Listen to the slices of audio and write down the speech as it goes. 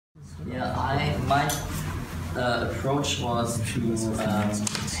Yeah, my approach was to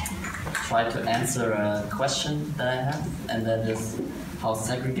try to answer a question that I have, and that is how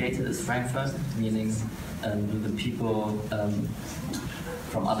segregated is Frankfurt, meaning do the people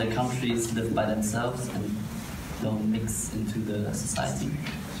from other countries live by themselves and don't mix into the society.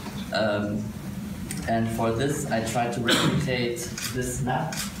 And for this, I tried to replicate this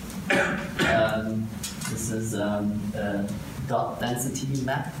map. This is a dot density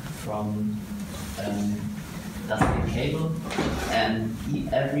map from Dusty Cable, and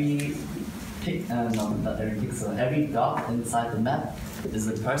every pixel, every dot inside the map is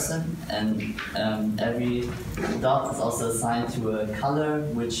a person, and every dot is also assigned to a color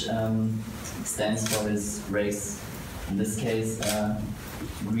which stands for his race. In this case,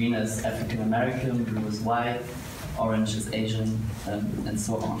 green is African American, blue is white, orange is Asian, and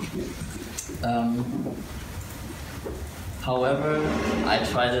so on. However, I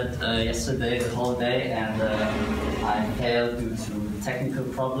tried it yesterday, the whole day, and I failed due to technical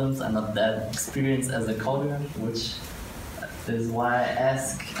problems. I'm not that experienced as a coder, which is why I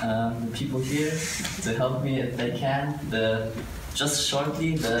ask the people here to help me if they can. Just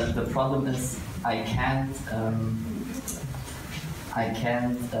shortly, the problem is I can't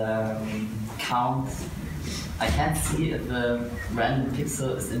count. I can't see if the random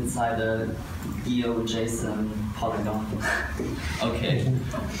pixel is inside a EO-JSON polygon. Okay.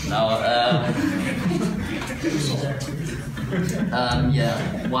 Now,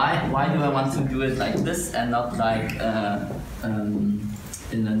 yeah. Why do I want to do it like this and not like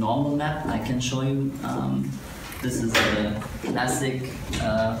in a normal map? I can show you. This is a classic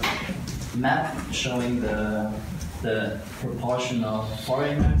map showing the proportion of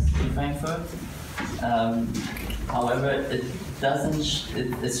foreigners in Frankfurt. However, it doesn't.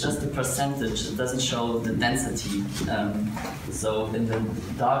 It's just a percentage. It doesn't show the density. So in the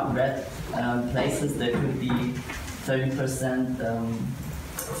dark red places, there could be 30%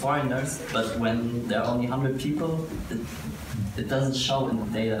 foreigners, but when there are only 100 people, it doesn't show in the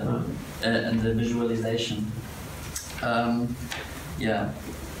data, in the visualization. Yeah.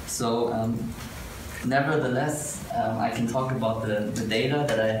 So nevertheless, I can talk about the data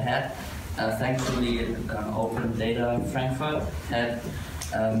that I had. Thankfully, Open Data Frankfurt had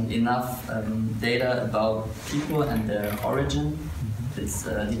enough data about people and their origin. It's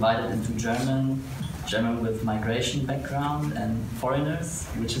divided into German with migration background, and foreigners,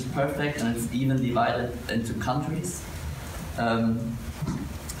 which is perfect, and it's even divided into countries.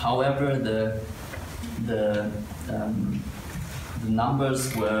 However, the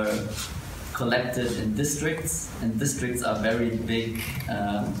numbers were collected in districts, and districts are very big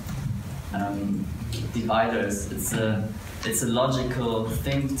dividers. It's a logical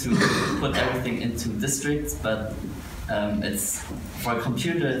thing to put everything into districts, but it's for a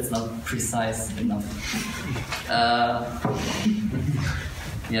computer it's not precise enough.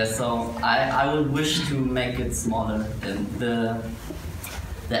 Yeah, so I would wish to make it smaller. And the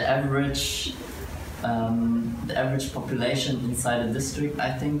average population inside a district,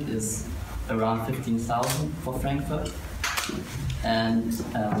 I think, is around 15,000 for Frankfurt. And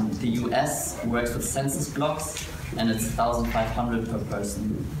the US works with census blocks, and it's 1,500 per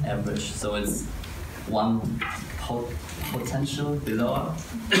person average. So it's one potential below.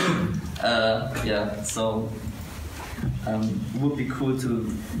 Yeah, so it would be cool to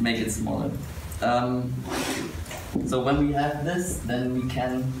make it smaller. So when we have this, then we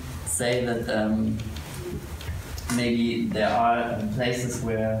can say that maybe there are places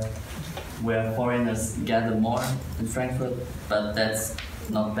where foreigners gather more in Frankfurt, but that's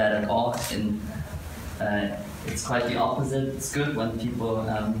not bad at all. It's quite the opposite. It's good when people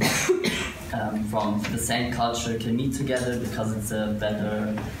from the same culture can meet together, because it's a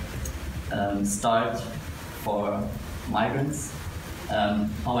better start for migrants.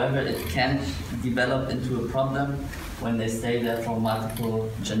 However, it can develop into a problem when they stay there for multiple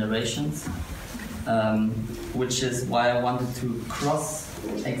generations, which is why I wanted to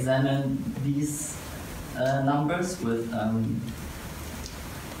cross-examine these numbers with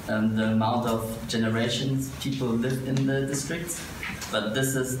the amount of generations people live in the districts. But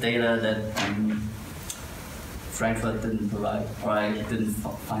this is data that Frankfurt didn't provide, or I didn't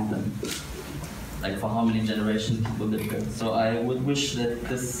find them, like for how many generations people live there. So I would wish that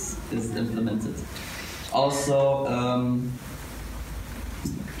this is implemented. Also,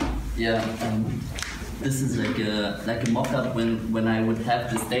 this is like a mock-up when I would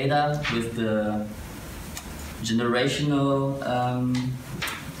have this data with the generational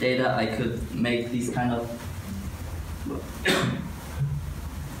data. I could make these kind of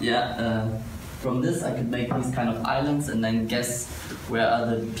from this I could make these kind of islands and then guess where are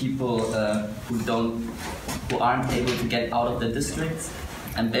the people who aren't able to get out of the districts,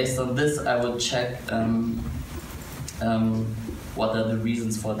 and based on this I would check what are the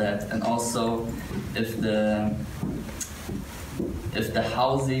reasons for that, and also if the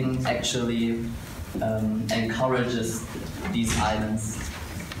housing actually encourages these islands.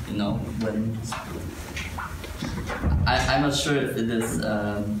 You know, when I'm not sure if it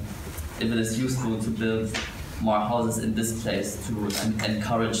is useful to build more houses in this place to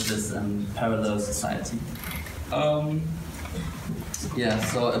encourage this parallel society. Yeah,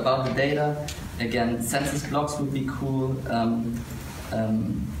 so about the data, again, census blocks would be cool.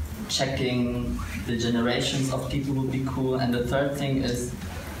 Checking the generations of people would be cool. And the third thing is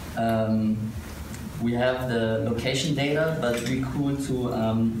we have the location data, but it'd be cool to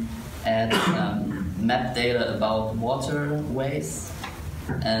add map data about waterways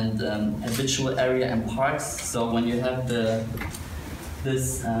and habitual area and parks. So when you have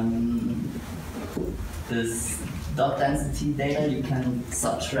this dot density data, you can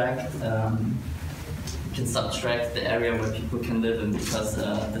subtract the area where people can live in, because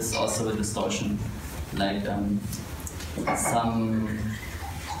this is also a distortion. Like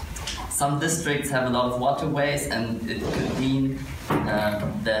some districts have a lot of waterways, and it could mean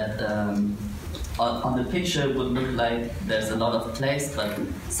that on the picture it would look like there's a lot of place, but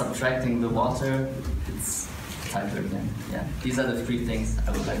subtracting the water, it's tighter again. Yeah, these are the three things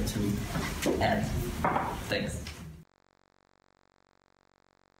I would like to add. Thanks.